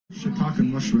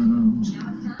Shiitake mushrooms.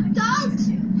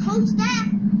 Don't post that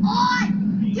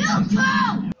on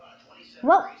YouTube!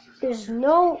 Well, there's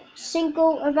no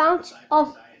single amount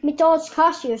of McDonald's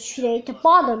cashiers today to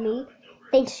bother me,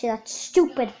 thanks to that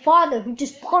stupid father who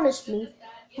just punished me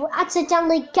for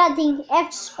accidentally getting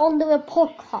X on the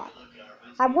report card.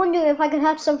 I wonder if I could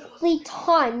have some free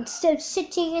time instead of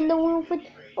sitting in the room for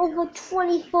over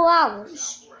 24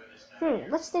 hours.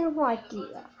 Let's think of an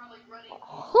idea.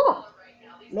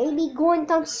 Maybe going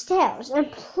downstairs and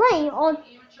playing on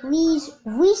Lee's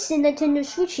recent Nintendo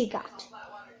Switch he got.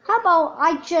 How about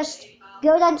I just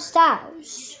go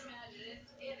downstairs?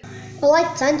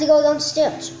 Alright, time to go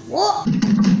downstairs. Whoa!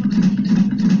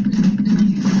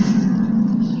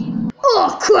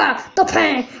 Oh crap! The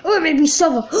pan! Oh, it made me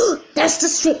suffer. That's the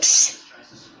switch.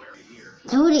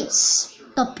 There it is.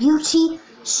 The beauty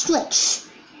switch.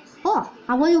 Oh,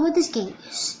 I wonder what this game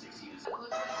is.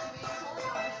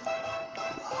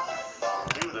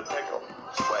 Do the pickle.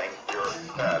 Swing your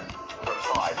head from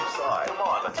side to side. Come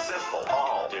on, it's simple.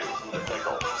 All do the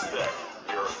pickle. Stick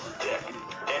your dick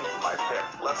into my pick.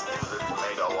 Let's do the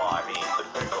tomato. I mean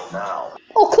the pickle now.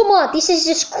 Oh, come on, this is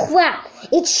just crap.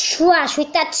 It's trash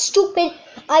with that stupid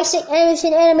Isaac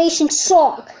Anderson animation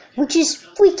song, which is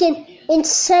freaking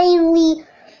insanely,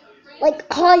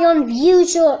 high on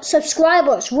views or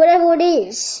subscribers, whatever it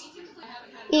is.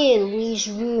 In Lee's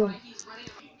room.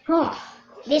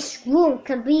 This room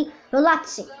can be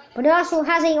relaxing, but it also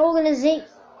has an organization.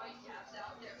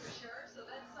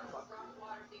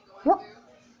 What?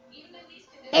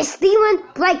 Is Steven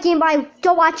breaking my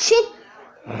watching?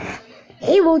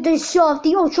 He will deserve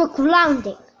the ultra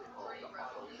grounding.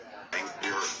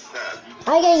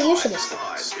 I'm getting used to this thing.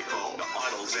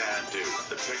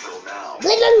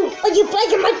 Dylan, are you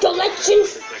breaking my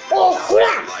directions? Oh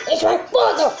crap, it's my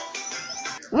father!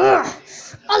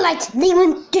 Alright,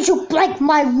 Leland, did you break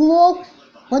my rule?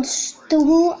 What's the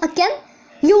rule again?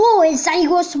 Your rule is that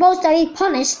you were supposed to be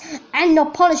punished, and the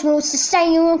punishment was to stay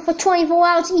in your room for 24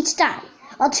 hours each day,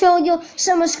 until your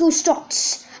summer school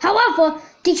starts. However,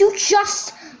 did you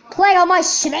just play on my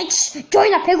Switch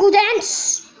during the pickle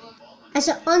dance? As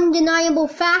an undeniable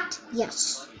fact,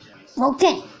 yes.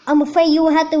 Okay, I'm afraid you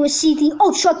will have to receive the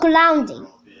ultra grounding.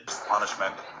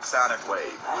 Punishment, sonic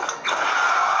wave.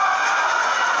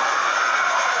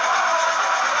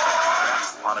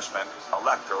 Next punishment,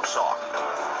 electroshock.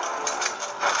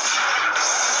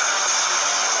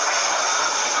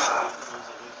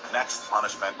 Next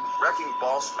punishment, wrecking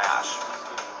ball smash.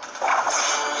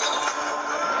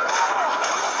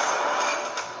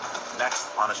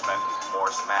 Next punishment,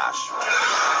 more smash.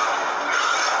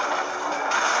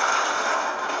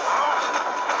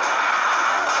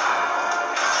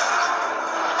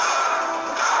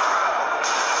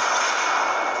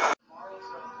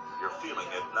 You're feeling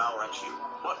it now, aren't you?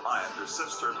 What I and your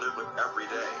sister live with every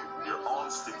day. Your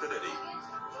own stupidity.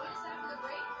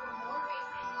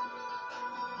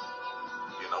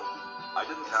 You know, I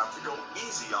didn't have to go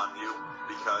easy on you,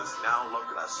 because now look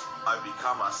at us. I've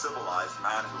become a civilized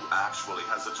man who actually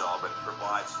has a job and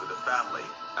provides for the family.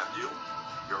 And you're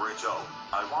a Joe.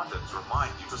 I wanted to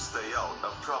remind you to stay out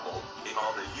of trouble in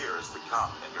all the years to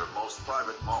come in your most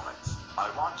private moments. I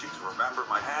want you to remember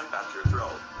my hand at your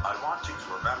throat. I want you to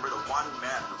remember the one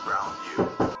man who ground you.